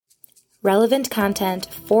Relevant content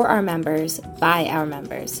for our members by our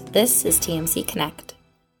members. This is TMC Connect.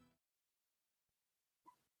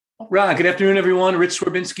 Right. Good afternoon, everyone. Rich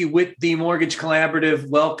Swerbinski with the Mortgage Collaborative.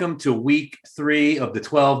 Welcome to week 3 of the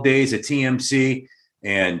 12 days at TMC.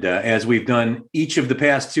 And as we've done each of the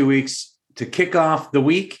past 2 weeks, to kick off the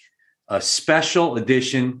week, a special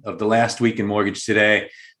edition of the Last Week in Mortgage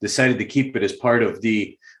Today. Decided to keep it as part of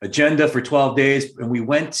the agenda for 12 days. And we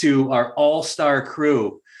went to our all-star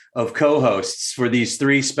crew of co-hosts for these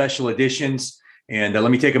 3 special editions. And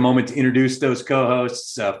let me take a moment to introduce those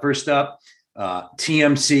co-hosts. First up,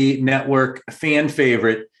 TMC Network fan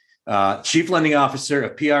favorite, Chief Lending Officer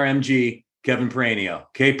of PRMG, Kevin Peranio.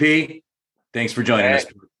 KP, thanks for joining us.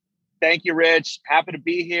 Thank you, Rich. Happy to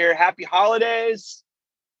be here. Happy holidays.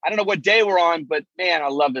 I don't know what day we're on, but man, I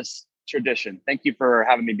love this tradition. Thank you for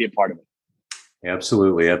having me be a part of it.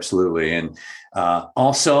 Absolutely. And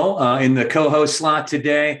also in the co-host slot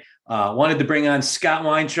today, wanted to bring on Scott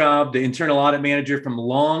Weintraub, the internal audit manager from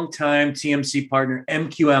longtime TMC partner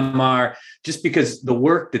MQMR, just because the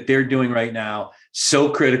work that they're doing right now, so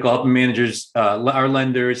critical, helping managers, our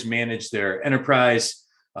lenders manage their enterprise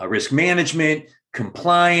risk management,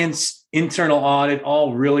 compliance, internal audit,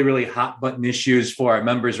 all really, really hot button issues for our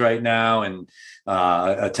members right now, and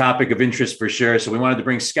a topic of interest for sure. So we wanted to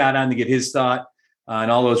bring Scott on to get his thought on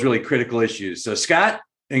all those really critical issues. So Scott,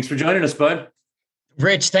 thanks for joining us, bud.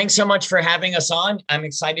 Rich, thanks so much for having us on. I'm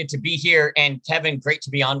excited to be here. And Kevin, great to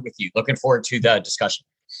be on with you. Looking forward to the discussion.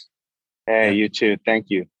 Hey, you too. Thank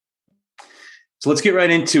you. So let's get right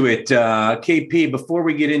into it. KP, before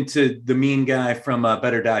we get into the mean guy from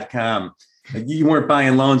Better.com, you weren't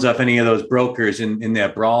buying loans off any of those brokers in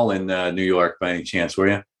that brawl in New York by any chance, were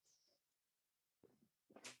you?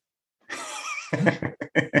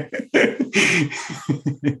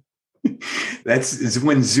 That's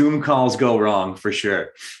when Zoom calls go wrong for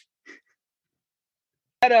sure.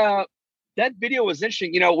 That video was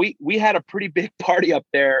interesting. You know, we had a pretty big party up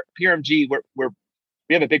there. PRMG, we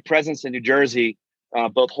have a big presence in New Jersey,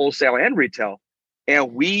 both wholesale and retail.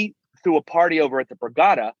 And we threw a party over at the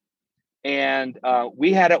Borgata, and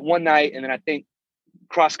we had it one night, and then I think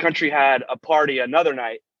Cross Country had a party another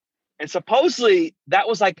night. And supposedly that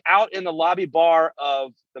was like out in the lobby bar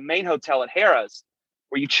of the main hotel at Harrah's,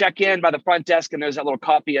 where you check in by the front desk and there's that little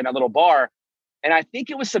coffee and a little bar. And I think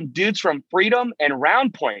it was some dudes from Freedom and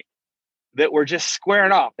Round Point that were just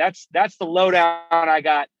squaring off. That's the lowdown I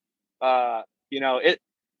got. It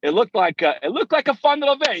looked like a fun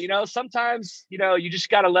little event. Sometimes, you just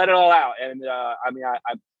got to let it all out. And I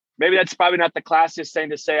maybe that's probably not the classiest thing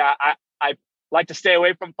to say. I like to stay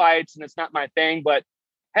away from fights and it's not my thing, but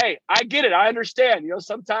hey, I get it. I understand.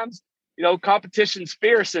 Sometimes, competition's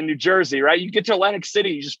fierce in New Jersey, right? You get to Atlantic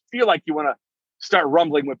City, you just feel like you want to start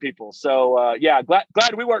rumbling with people. So,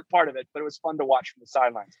 glad we weren't part of it, but it was fun to watch from the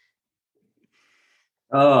sidelines.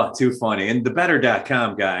 Oh, too funny. And the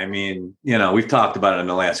Better.com guy, we've talked about it in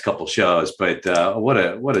the last couple shows, but what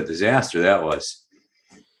a disaster that was.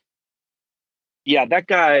 Yeah, that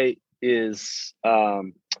guy is,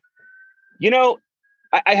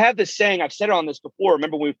 I have this saying, I've said it on this before.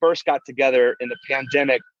 Remember when we first got together in the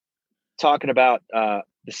pandemic, talking about the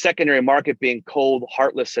secondary market being cold,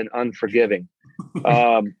 heartless, and unforgiving.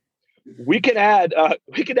 We could add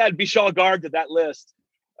Vishal Garg to that list.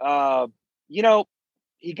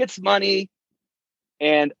 He gets money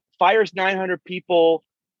and fires 900 people,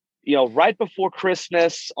 right before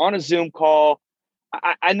Christmas on a Zoom call.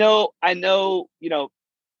 I know.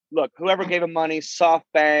 Look, whoever gave him money,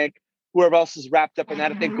 SoftBank, whoever else is wrapped up in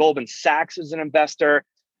that. I think Goldman Sachs is an investor.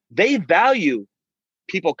 They value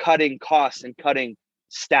people cutting costs and cutting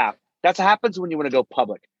staff. That's what happens when you want to go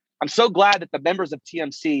public. I'm so glad that the members of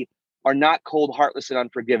TMC are not cold, heartless, and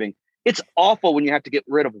unforgiving. It's awful when you have to get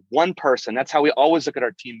rid of one person. That's how we always look at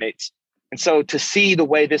our teammates. And so to see the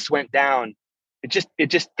way this went down, it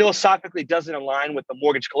just philosophically doesn't align with the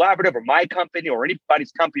Mortgage Collaborative or my company or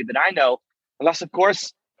anybody's company that I know, unless, of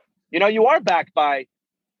course, you are backed by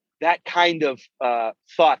that kind of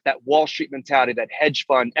thought, that Wall Street mentality, that hedge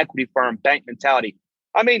fund, equity firm, bank mentality.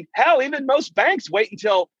 Hell, even most banks wait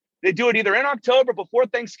until they do it either in October before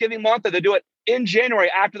Thanksgiving month, or they do it in January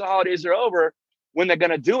after the holidays are over when they're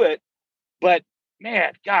going to do it. But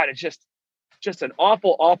man, God, it's just an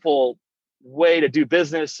awful, awful way to do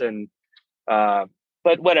business. And but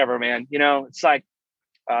whatever, man. It's like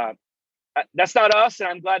that's not us. And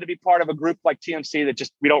I'm glad to be part of a group like TMC that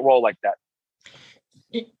we don't roll like that.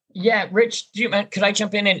 Yeah, Rich, could I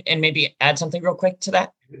jump in and maybe add something real quick to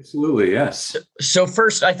that? Absolutely, yes. So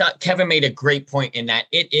first, I thought Kevin made a great point in that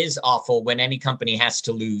it is awful when any company has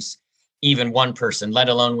to lose even one person, let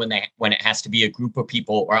alone when it has to be a group of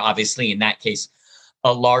people, or obviously in that case,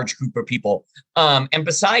 a large group of people. And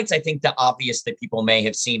besides, I think the obvious that people may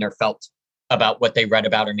have seen or felt about what they read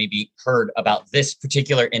about or maybe heard about this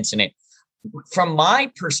particular incident. From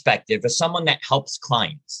my perspective, as someone that helps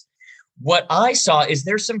clients, what I saw is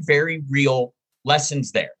there's some very real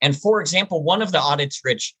lessons there. And for example, one of the audits,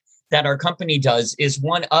 Rich, that our company does is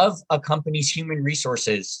one of a company's human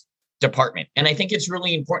resources department. And I think it's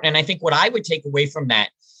really important. And I think what I would take away from that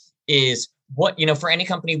is what, for any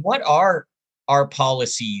company, what are our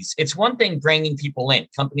policies? It's one thing bringing people in.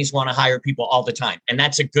 Companies want to hire people all the time, and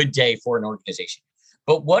that's a good day for an organization.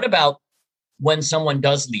 But what about when someone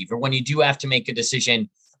does leave, or when you do have to make a decision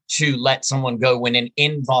to let someone go in an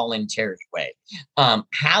involuntary way?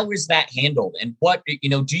 How is that handled? And what,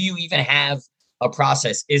 do you even have a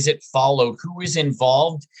process? Is it followed? Who is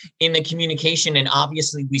involved in the communication? And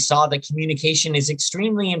obviously we saw that communication is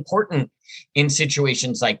extremely important in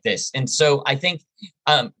situations like this. And so I think,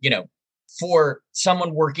 for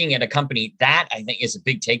someone working at a company, that I think is a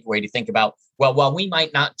big takeaway to think about. Well, while we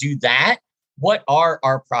might not do that, what are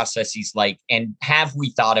our processes like? And have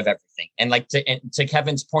we thought of everything? And to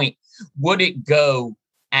Kevin's point, would it go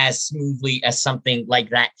as smoothly as something like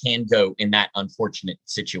that can go in that unfortunate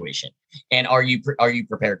situation? And are you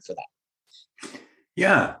prepared for that?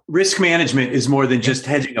 Yeah. Risk management is more than just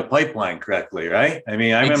hedging a pipeline correctly, right? I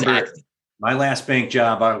mean, I remember my last bank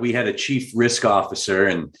job, we had a chief risk officer,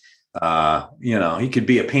 and he could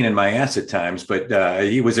be a pain in my ass at times, but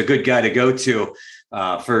he was a good guy to go to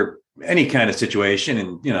for any kind of situation.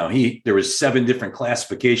 And, there was 7 different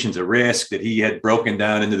classifications of risk that he had broken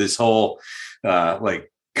down into this whole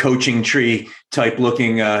coaching tree type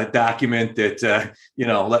looking document that,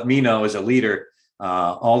 let me know as a leader,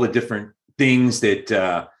 all the different things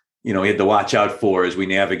that, he had to watch out for as we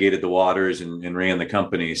navigated the waters and ran the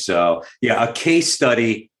company. So yeah, a case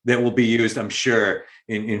study that will be used, I'm sure,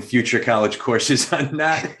 in future college courses on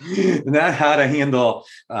not how to handle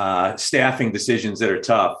staffing decisions that are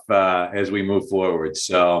tough as we move forward.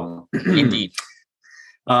 So indeed.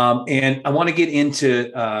 And I want to get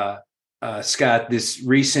into Scott, this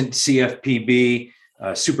recent CFPB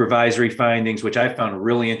supervisory findings, which I found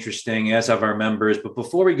really interesting, as of our members. But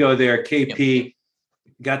before we go there, KP,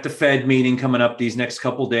 got the Fed meeting coming up these next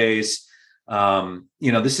couple days.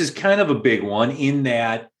 This is kind of a big one in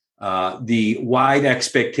that the wide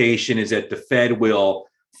expectation is that the Fed will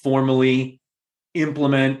formally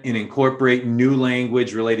implement and incorporate new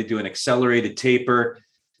language related to an accelerated taper.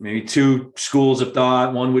 Maybe 2 schools of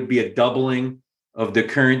thought. One would be a doubling of the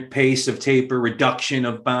current pace of taper, reduction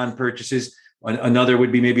of bond purchases. Another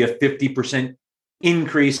would be maybe a 50%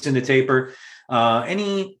 increase in the taper.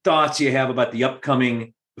 Any thoughts you have about the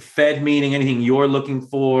upcoming Fed meeting? Anything you're looking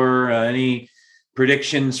for? Any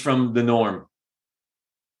predictions from the norm?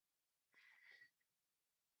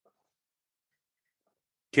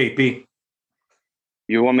 KP,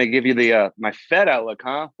 you want me to give you the my Fed outlook,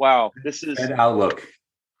 huh? Wow, this is Fed outlook.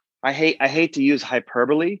 I hate to use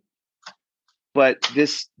hyperbole, but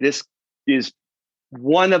this is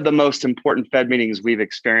one of the most important Fed meetings we've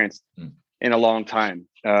experienced in a long time,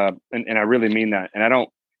 and I really mean that. And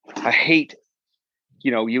I hate,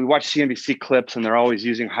 you watch CNBC clips and they're always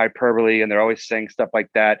using hyperbole and they're always saying stuff like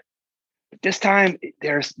that. But this time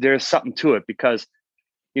there's something to it, because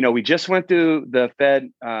we just went through the Fed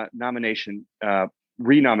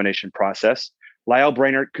renomination process. Lyle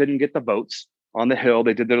Brainerd couldn't get the votes on the Hill.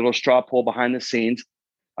 They did their little straw poll behind the scenes.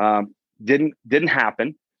 Didn't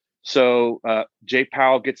happen. So Jay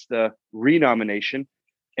Powell gets the renomination,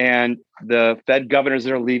 and the Fed governors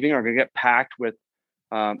that are leaving are going to get packed with,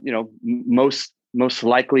 most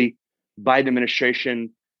likely Biden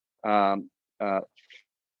administration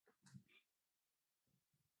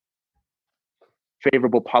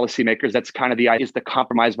favorable policymakers. That's kind of the idea, is the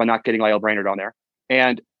compromise by not getting Lyle Brainerd on there.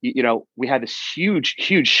 And, we had this huge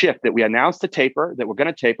shift that we announced the taper, that we're going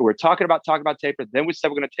to taper. We're talking about taper. Then we said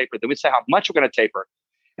we're going to taper. Then we said how much we're going to taper.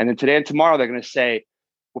 And then today and tomorrow, they're going to say,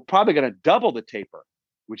 we're probably going to double the taper,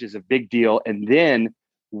 which is a big deal. And then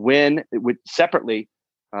separately,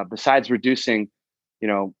 besides reducing,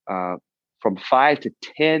 from 5 to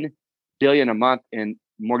 10 billion a month in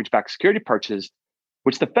mortgage-backed security purchases,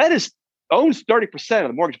 which the Fed owns 30% of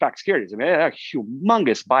the mortgage-backed securities. I mean, they're a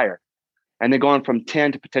humongous buyer. And they're going from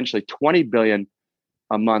 10 to potentially 20 billion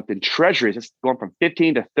a month in treasuries. It's going from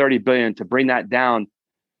 15 to 30 billion to bring that down.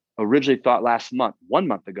 Originally thought 1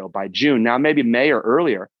 month ago, by June, now maybe May or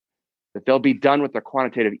earlier, that they'll be done with their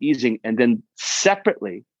quantitative easing. And then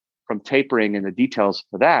separately from tapering and the details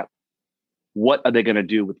for that, what are they going to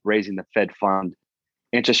do with raising the Fed fund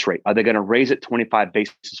interest rate? Are they going to raise it 25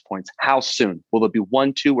 basis points? How soon? Will there be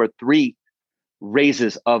 1, 2, or 3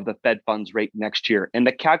 raises of the Fed funds rate next year? And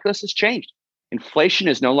the calculus has changed. Inflation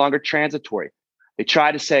is no longer transitory. They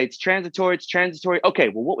try to say it's transitory, it's transitory. Okay,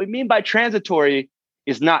 well, what we mean by transitory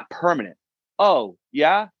is not permanent. Oh,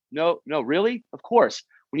 yeah? No, really? Of course.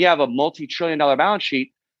 When you have a multi-trillion-dollar balance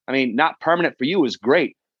sheet, I mean, not permanent for you is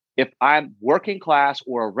great. If I'm working class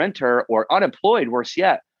or a renter or unemployed, worse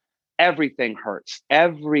yet, everything hurts.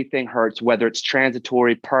 Everything hurts, whether it's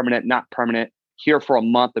transitory, permanent, not permanent, here for a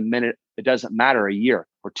month, a minute, it doesn't matter, a year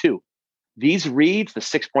or 2. These reads, the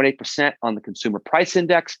 6.8% on the consumer price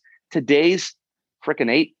index, today's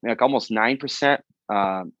freaking 8, like almost 9%,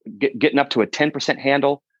 getting up to a 10%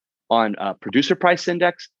 handle on producer price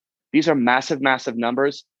index. These are massive, massive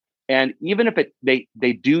numbers. And even if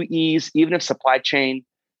they do ease, even if supply chain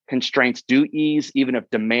constraints do ease, even if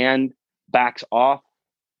demand backs off,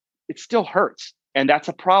 it still hurts. And that's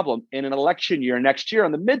a problem in an election year next year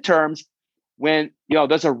on the midterms when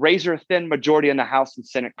there's a razor thin majority in the House and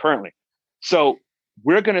Senate currently. So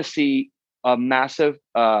we're going to see a massive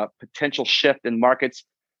potential shift in markets.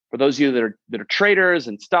 For those of you that are traders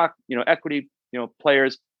and stock, equity,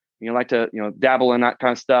 players, like to, dabble in that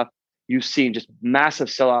kind of stuff. You've seen just massive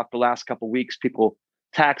sell-off the last couple of weeks, people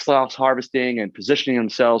tax loss harvesting and positioning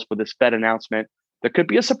themselves for this Fed announcement. There could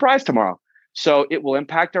be a surprise tomorrow. So it will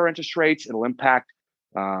impact our interest rates. It'll impact,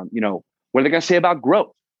 what are they going to say about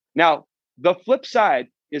growth? Now, the flip side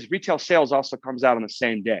is retail sales also comes out on the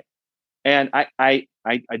same day. And I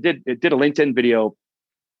did a LinkedIn video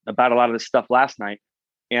about a lot of this stuff last night.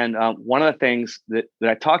 And one of the things that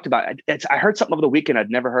I talked about, I heard something over the weekend I'd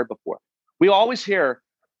never heard before. We always hear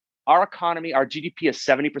our economy, our GDP is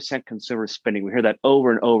 70% consumer spending. We hear that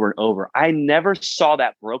over and over and over. I never saw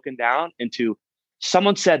that broken down into,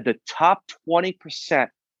 someone said the top 20%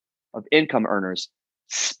 of income earners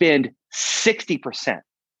spend 60%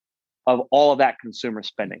 of all of that consumer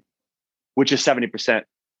spending, which is 70%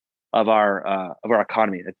 of our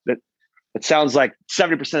economy. It sounds like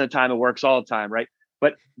 70% of the time it works all the time, right?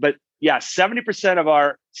 But yeah, 70% of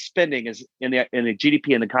our spending is in the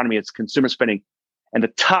GDP and the economy. It's consumer spending, and the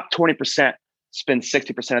top 20% spend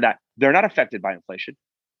 60% of that. They're not affected by inflation.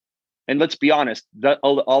 And let's be honest,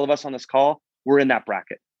 all of us on this call, we're in that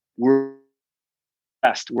bracket. We're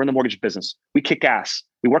best. We're in the mortgage business. We kick ass.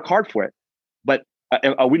 We work hard for it. But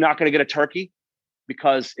are we not going to get a turkey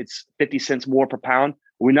because it's 50 cents more per pound?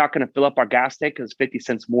 Are we not going to fill up our gas tank because it's 50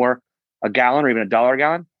 cents more a gallon or even $1 a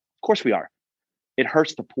gallon? Of course we are. It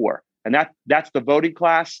hurts the poor. And that's the voting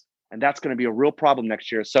class. And that's going to be a real problem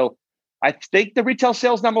next year. So I think the retail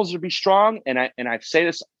sales numbers will be strong. And I say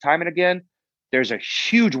this time and again, there's a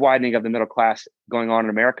huge widening of the middle class going on in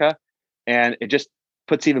America. And it just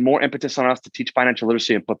puts even more impetus on us to teach financial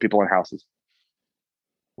literacy and put people in houses.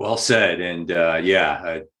 Well said. And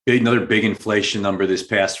another big inflation number this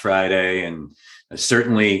past Friday, and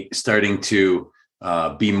certainly starting to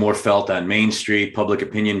be more felt on Main Street, public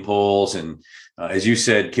opinion polls. And as you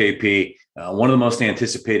said, KP, one of the most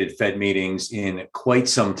anticipated Fed meetings in quite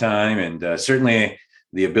some time, and certainly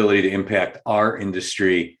the ability to impact our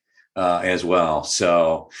industry as well.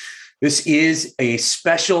 So this is a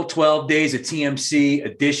special 12 days at TMC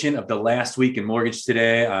edition of the Last Week in Mortgage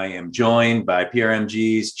Today. I am joined by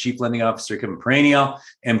PRMG's Chief Lending Officer, Kevin Peranio,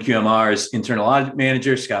 MQMR's Internal Audit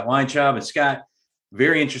Manager, Scott Weintraub. And Scott,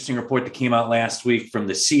 very interesting report that came out last week from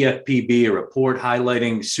the CFPB, a report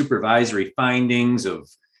highlighting supervisory findings of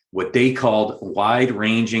what they called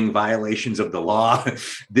wide-ranging violations of the law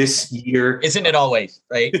this year. Isn't it always,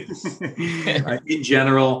 right? In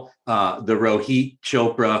general, the Rohit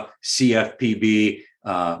Chopra CFPB,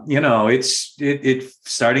 it's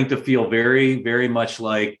starting to feel very, very much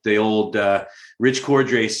like the old Rich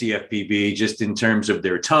Cordray CFPB, just in terms of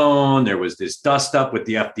their tone. There was this dust up with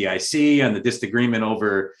the FDIC and the disagreement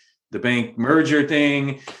over the bank merger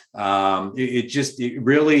thing. It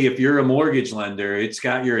really, if you're a mortgage lender, it's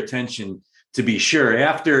got your attention to be sure.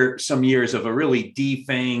 After some years of a really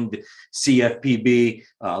defanged CFPB,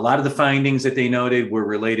 a lot of the findings that they noted were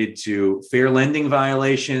related to fair lending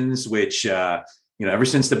violations, which, ever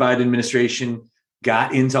since the Biden administration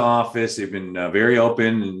got into office, they've been very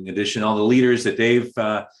open. In addition, all the leaders that they've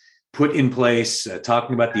put in place,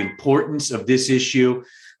 talking about the importance of this issue.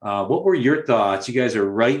 What were your thoughts? You guys are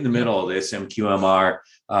right in the middle of this, MQMR.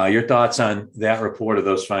 Your thoughts on that report of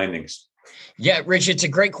those findings? Yeah, Rich, it's a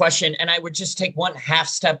great question. And I would just take one half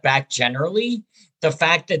step back generally. The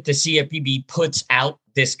fact that the CFPB puts out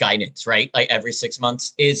this guidance, right, like every 6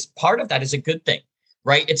 months, is part of that is a good thing,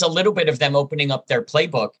 right? It's a little bit of them opening up their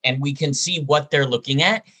playbook, and we can see what they're looking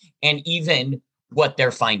at and even what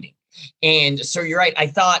they're finding. And so you're right. I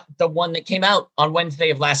thought the one that came out on Wednesday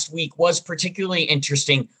of last week was particularly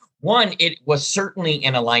interesting. One, it was certainly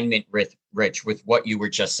in alignment with Rich, with what you were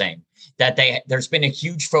just saying, that there's been a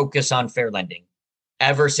huge focus on fair lending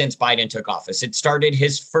ever since Biden took office. It started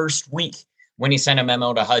his first week when he sent a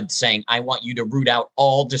memo to HUD saying, I want you to root out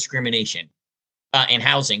all discrimination in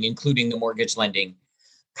housing, including the mortgage lending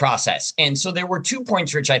process. And so there were 2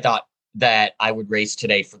 points, Rich, I thought that I would raise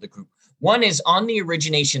today for the group. One is on the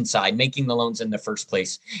origination side, making the loans in the first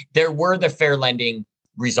place, there were the fair lending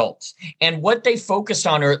results. And what they focused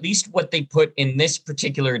on, or at least what they put in this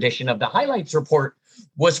particular edition of the highlights report,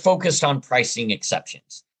 was focused on pricing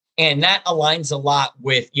exceptions. And that aligns a lot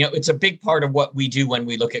with, it's a big part of what we do when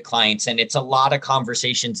we look at clients. And it's a lot of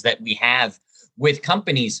conversations that we have with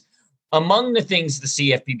companies. Among the things the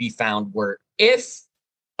CFPB found were if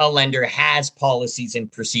a lender has policies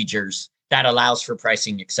and procedures that allows for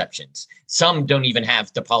pricing exceptions. Some don't even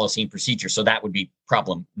have the policy and procedure. So that would be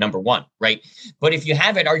problem number one, right? But if you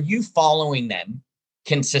have it, are you following them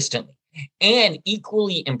consistently? And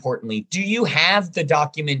equally importantly, do you have the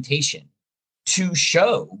documentation to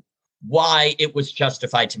show why it was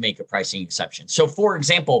justified to make a pricing exception? So for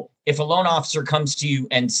example, if a loan officer comes to you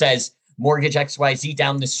and says, mortgage XYZ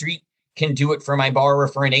down the street can do it for my borrower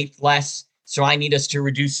for an eighth less, so I need us to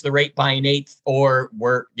reduce the rate by an eighth, or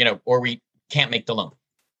we can't make the loan.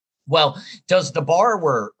 Well, does the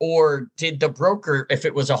borrower or did the broker, if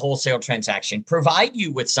it was a wholesale transaction, provide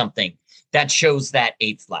you with something that shows that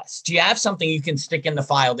eighth less? Do you have something you can stick in the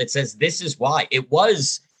file that says this is why? It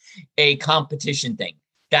was a competition thing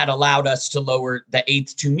that allowed us to lower the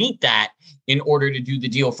eighth to meet that in order to do the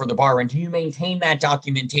deal for the borrower. And do you maintain that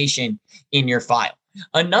documentation in your file?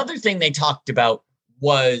 Another thing they talked about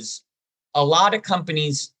was a lot of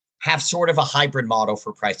companies have sort of a hybrid model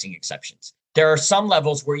for pricing exceptions. There are some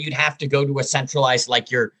levels where you'd have to go to a centralized, like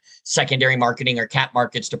your secondary marketing or cap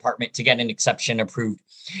markets department to get an exception approved.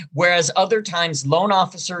 Whereas other times, loan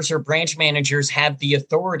officers or branch managers have the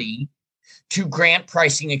authority to grant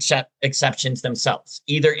pricing exceptions themselves,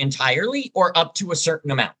 either entirely or up to a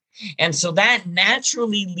certain amount. And so that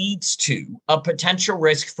naturally leads to a potential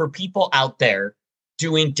risk for people out there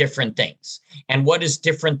doing different things. And what does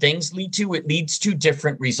different things lead to? It leads to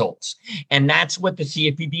different results. And that's what the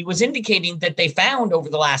CFPB was indicating that they found over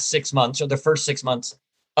the last 6 months, or the first 6 months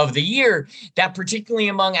of the year, that particularly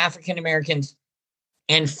among African Americans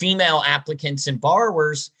and female applicants and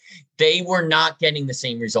borrowers, they were not getting the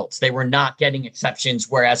same results. They were not getting exceptions,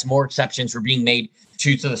 whereas more exceptions were being made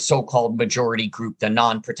to the so-called majority group, the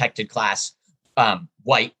non-protected class,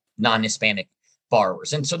 white, non-Hispanic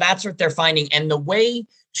borrowers. And so that's what they're finding. And the way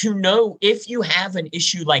to know if you have an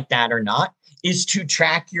issue like that or not is to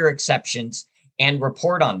track your exceptions and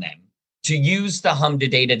report on them, to use the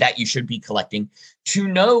HMDA data that you should be collecting to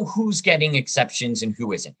know who's getting exceptions and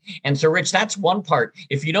who isn't. And so, Rich, that's one part.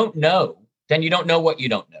 If you don't know, then you don't know what you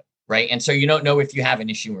don't know, right? And so you don't know if you have an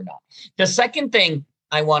issue or not. The second thing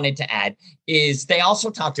I wanted to add is they also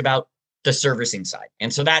talked about the servicing side.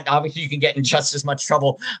 And so that obviously you can get in just as much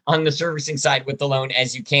trouble on the servicing side with the loan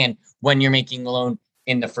as you can when you're making the loan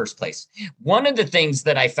in the first place. One of the things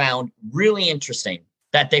that I found really interesting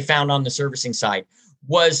that they found on the servicing side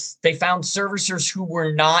was they found servicers who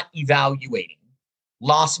were not evaluating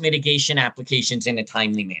loss mitigation applications in a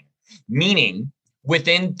timely manner, meaning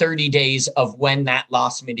within 30 days of when that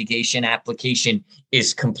loss mitigation application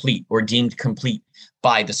is complete or deemed complete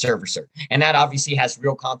by the servicer. And that obviously has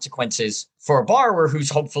real consequences for a borrower who's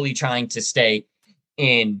hopefully trying to stay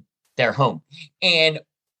in their home. And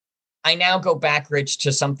I now go back, Rich,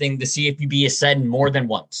 to something the CFPB has said more than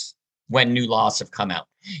once when new laws have come out.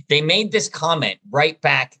 They made this comment right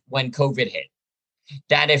back when COVID hit,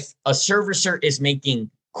 that if a servicer is making,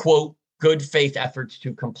 quote, good faith efforts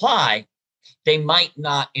to comply, they might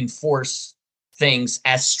not enforce things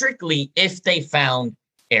as strictly if they found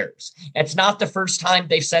errors. It's not the first time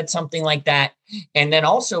they've said something like that. And then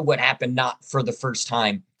also what happened, not for the first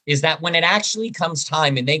time, is that when it actually comes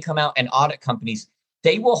time and they come out and audit companies,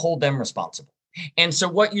 they will hold them responsible. And so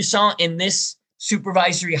what you saw in this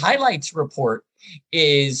supervisory highlights report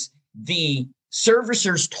is the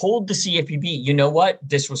servicers told the CFPB, you know what,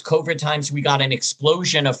 this was COVID times. We got an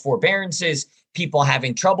explosion of forbearances, people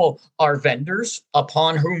having trouble. Our vendors,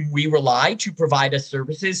 upon whom we rely to provide us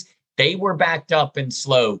services, they were backed up and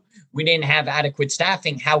slow. We didn't have adequate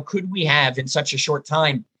staffing. How could we have in such a short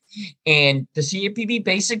time? And the CFPB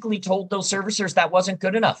basically told those servicers that wasn't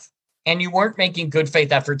good enough. And you weren't making good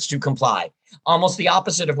faith efforts to comply. Almost the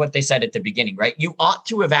opposite of what they said at the beginning, right? You ought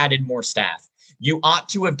to have added more staff. You ought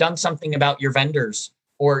to have done something about your vendors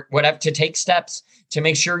or whatever, to take steps to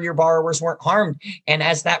make sure your borrowers weren't harmed. And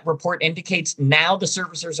as that report indicates, now the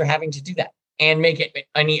servicers are having to do that and make it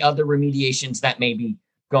any other remediations that may be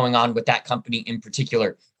going on with that company in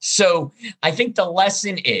particular. So I think the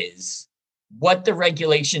lesson is what the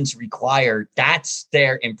regulations require, that's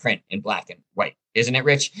there in print in black and white, isn't it,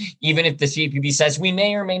 Rich? Even if the CFPB says we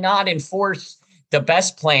may or may not enforce, the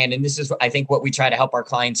best plan, and this is, I think, what we try to help our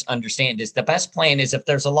clients understand, is the best plan is if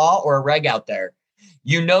there's a law or a reg out there,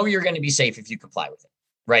 you know you're going to be safe if you comply with it,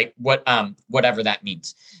 right? Whatever that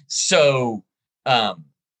means. So,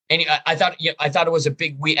 and I thought it was a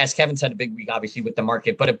big week, as Kevin said, a big week, obviously, with the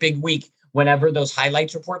market, but a big week whenever those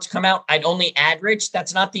highlights reports come out. I'd only add, Rich,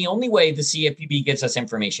 that's not the only way the CFPB gives us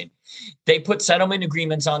information. They put settlement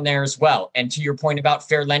agreements on there as well. And to your point about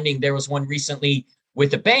fair lending, there was one recently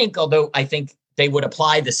with a bank, although I think they would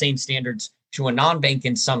apply the same standards to a non-bank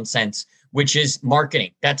in some sense, which is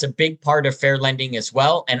marketing. That's a big part of fair lending as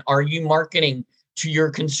well. And are you marketing to your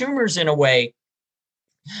consumers in a way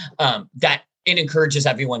that it encourages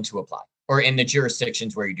everyone to apply, or in the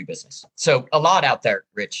jurisdictions where you do business? So a lot out there,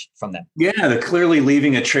 Rich, from them. Yeah, they're clearly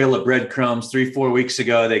leaving a trail of breadcrumbs. 3-4 weeks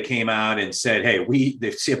ago, they came out and said, hey,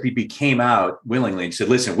 the CFPB came out willingly and said,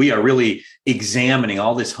 listen, we are really examining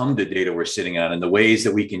all this HMDA data we're sitting on and the ways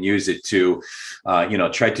that we can use it to,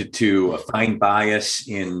 try to find bias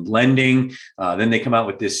in lending. Then they come out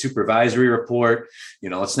with this supervisory report.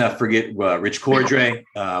 Let's not forget Rich Cordray.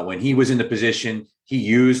 When he was in the position, he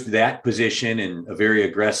used that position in a very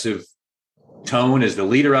aggressive tone as the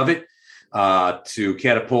leader of it to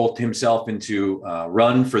catapult himself into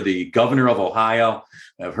run for the governor of Ohio.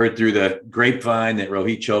 I've heard through the grapevine that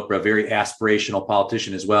Rohit Chopra, a very aspirational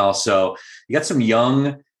politician as well. So you got some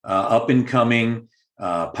young, up and coming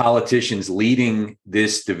politicians leading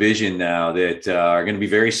this division now that are going to be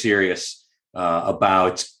very serious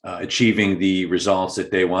about achieving the results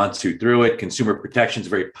that they want to through it. Consumer protection is a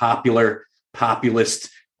very populist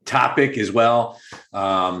topic as well.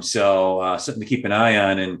 So something to keep an eye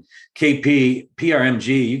on. And KP,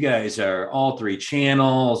 PRMG, you guys are all 3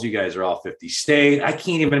 channels. You guys are all 50 state.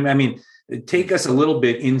 Take us a little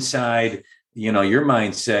bit inside, your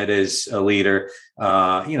mindset as a leader,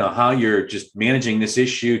 how you're just managing this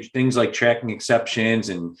issue, things like tracking exceptions.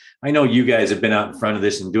 And I know you guys have been out in front of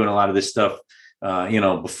this and doing a lot of this stuff,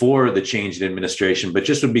 before the change in administration, but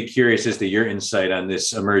just would be curious as to your insight on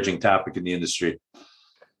this emerging topic in the industry.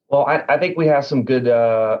 Well, I think we have some good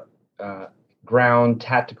ground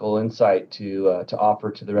tactical insight to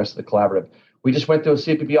offer to the rest of the collaborative. We just went through a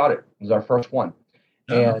CFPB audit. It was our first one,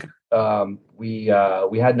 and we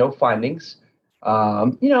had no findings.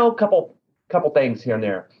 A couple things here and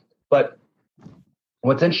there, but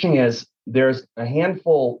what's interesting is there's a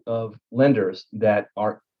handful of lenders that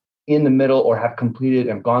are in the middle or have completed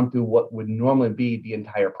and gone through what would normally be the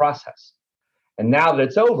entire process, and now that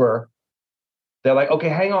it's over, they're like, okay,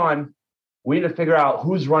 hang on. We need to figure out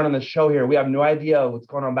who's running the show here. We have no idea what's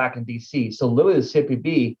going on back in DC. So literally the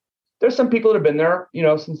CFPB, there's some people that have been there,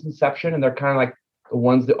 since inception, and they're kind of like the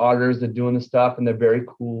ones, the auditors that are doing the stuff, and they're very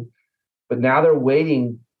cool. But now they're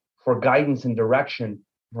waiting for guidance and direction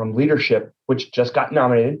from leadership, which just got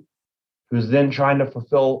nominated, who's then trying to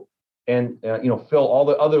fulfill and fill all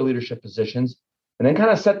the other leadership positions, and then kind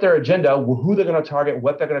of set their agenda, who they're going to target,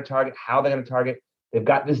 what they're going to target, how they're going to target. They've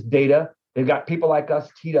got this data. They've got people like us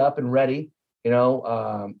teed up and ready,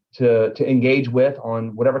 to engage with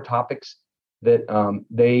on whatever topics that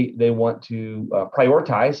they want to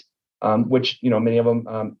prioritize, which many of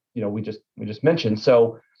them we just mentioned.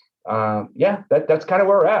 So that's kind of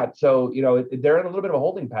where we're at. So they're in a little bit of a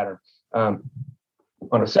holding pattern. On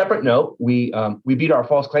a separate note, we beat our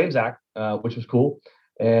False Claims Act, which was cool,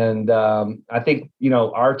 and I think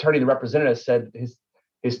our attorney, the representative, said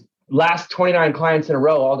his last 29 clients in a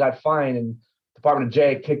row all got fined, and Department of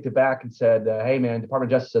J kicked it back and said, hey man, Department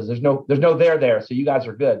of Justice says there's no there, so you guys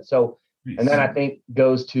are good. So, and then I think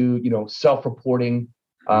goes to, self-reporting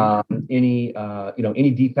any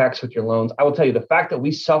defects with your loans. I will tell you, the fact that we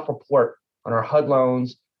self-report on our HUD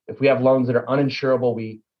loans, if we have loans that are uninsurable,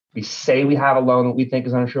 we say we have a loan that we think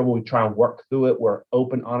is uninsurable, we try and work through it. We're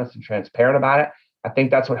open, honest, and transparent about it. I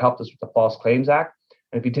think that's what helped us with the False Claims Act.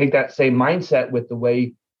 And if you take that same mindset with the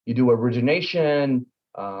way you do origination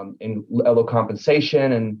and LO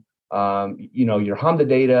compensation and your HMDA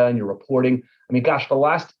data and your reporting. I mean, gosh, for the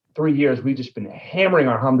last 3 years, we've just been hammering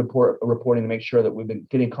our HMDA reporting to make sure that we've been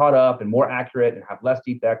getting caught up and more accurate and have less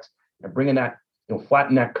defects and bringing that,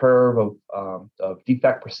 flatten that curve of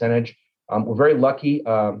defect percentage. We're very lucky.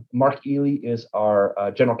 Mark Ely is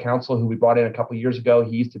our general counsel, who we brought in a couple of years ago.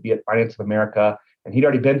 He used to be at Finance of America, and he'd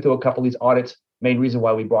already been through a couple of these audits. Main reason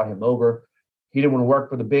why we brought him over. He didn't want to work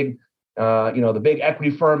for the big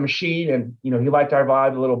equity firm machine. And, he liked our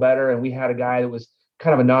vibe a little better. And we had a guy that was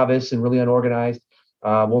kind of a novice and really unorganized.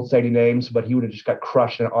 Won't say any names, but he would have just got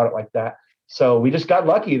crushed in an audit like that. So we just got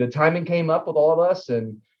lucky. The timing came up with all of us,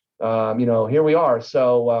 and here we are.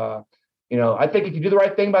 So I think if you do the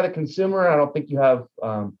right thing by the consumer, I don't think you have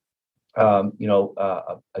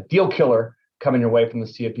a deal killer coming your way from the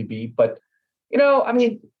CFPB. But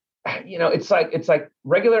it's like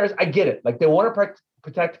regulators. I get it. Like, they want to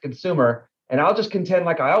protect the consumer, and I'll just contend,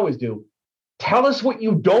 like I always do. Tell us what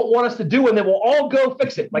you don't want us to do, and then we'll all go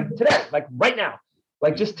fix it. Like today, like right now.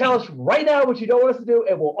 Like, just tell us right now what you don't want us to do,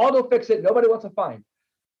 and we'll all go fix it. Nobody wants a fine.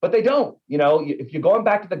 But they don't. If you're going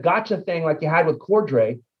back to the gotcha thing like you had with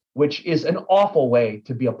Cordray, which is an awful way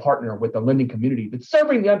to be a partner with the lending community that's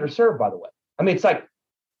serving the underserved, by the way. I mean, it's like,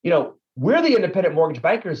 we're the independent mortgage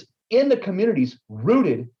bankers in the communities,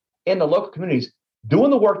 rooted in the local communities, doing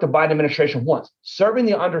the work the Biden administration wants, serving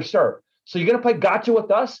the underserved. So you're going to play gotcha with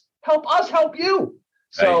us? Help us help you.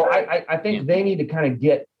 So right. I think they need to kind of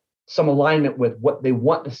get some alignment with what they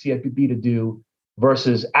want the CFPB to do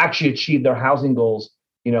versus actually achieve their housing goals,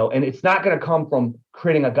 and it's not going to come from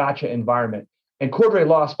creating a gotcha environment. And Cordray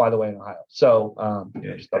lost, by the way, in Ohio. So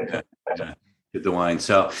Get the wine.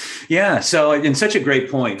 So, and such a great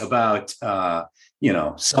point about,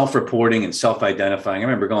 self-reporting and self-identifying. I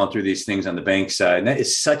remember going through these things on the bank side, and that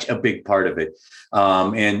is such a big part of it.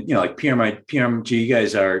 Like PMG, you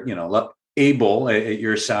guys are, able at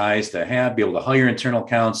your size to be able to hire internal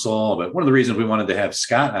counsel. But one of the reasons we wanted to have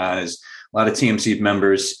Scott on is a lot of TMC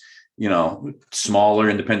members, smaller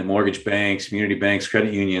independent mortgage banks, community banks,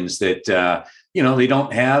 credit unions that, they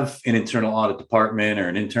don't have an internal audit department or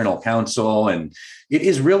an internal counsel. And it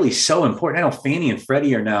is really so important. I know Fannie and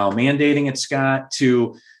Freddie are now mandating it, Scott,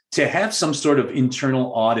 to have some sort of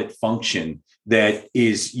internal audit function that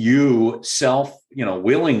is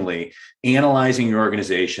willingly analyzing your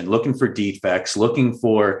organization, looking for defects, looking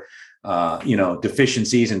for,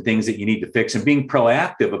 deficiencies and things that you need to fix, and being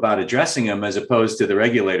proactive about addressing them as opposed to the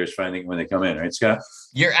regulators finding when they come in. Right, Scott?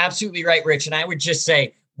 You're absolutely right, Rich. And I would just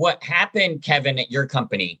say what happened, Kevin, at your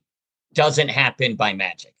company doesn't happen by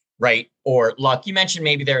magic, right? Or luck. You mentioned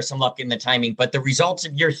maybe there was some luck in the timing, but the results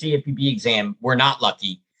of your CFPB exam were not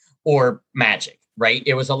lucky or magic. Right.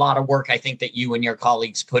 It was a lot of work, I think, that you and your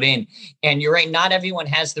colleagues put in. And you're right. Not everyone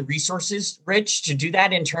has the resources, Rich, to do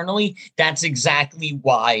that internally. That's exactly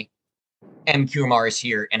why MQMR is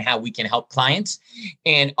here and how we can help clients.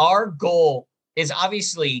 And our goal is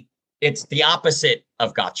obviously, it's the opposite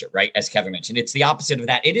of gotcha, right? As Kevin mentioned, it's the opposite of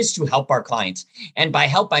that. It is to help our clients. And by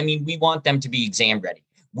help, I mean, we want them to be exam ready.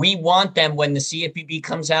 We want them, when the CFPB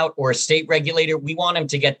comes out or a state regulator, we want them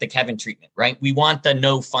to get the Kevin treatment, right? We want the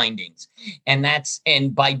no findings. And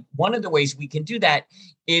by one of the ways we can do that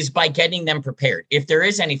is by getting them prepared. If there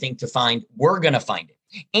is anything to find, we're going to find it.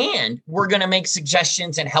 And we're going to make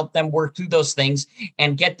suggestions and help them work through those things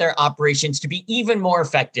and get their operations to be even more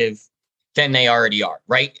effective than they already are,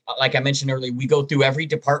 right? Like I mentioned earlier, we go through every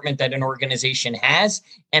department that an organization has.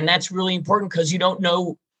 And that's really important because you don't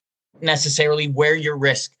know necessarily where your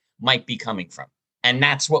risk might be coming from. And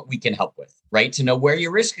that's what we can help with, right? To know where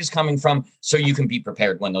your risk is coming from so you can be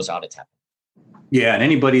prepared when those audits happen. Yeah. And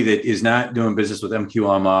anybody that is not doing business with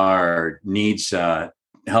MQMR or needs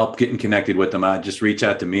help getting connected with them, just reach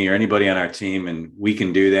out to me or anybody on our team and we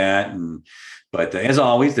can do that. But as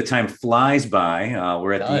always, the time flies by.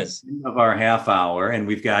 We're at the end of our half hour, and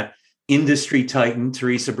we've got industry titan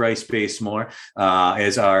Teresa Bryce Basemore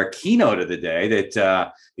as our keynote of the day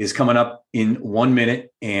that is coming up in 1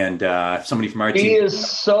 minute. And somebody from our team. She is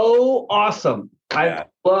so awesome. Yeah.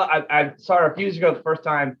 I saw her a few years ago the first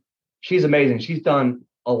time. She's amazing. She's done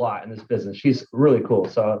a lot in this business. She's really cool.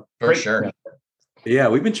 So for sure. Yeah,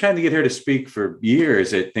 we've been trying to get her to speak for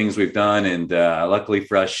years at things we've done. And luckily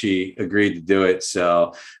for us, she agreed to do it.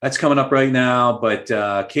 So that's coming up right now. But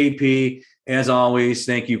KP, as always,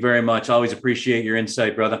 thank you very much. Always appreciate your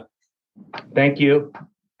insight, brother. Thank you.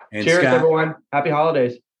 And cheers, Scott, everyone. Happy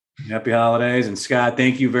holidays. Happy holidays. And Scott,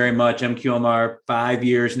 thank you very much. MQMR, 5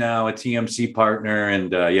 years now, a TMC partner.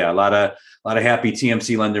 And a lot of happy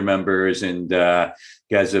TMC lender members. And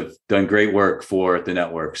guys have done great work for the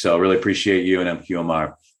network. So really appreciate you and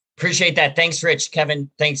MQMR. Appreciate that. Thanks, Rich.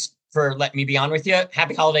 Kevin, thanks for letting me be on with you.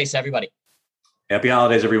 Happy holidays to everybody. Happy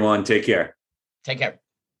holidays, everyone. Take care. Take care.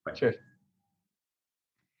 Bye. Cheers.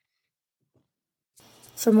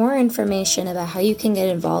 For more information about how you can get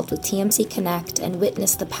involved with TMC Connect and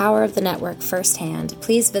witness the power of the network firsthand,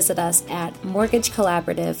 please visit us at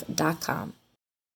mortgagecollaborative.com.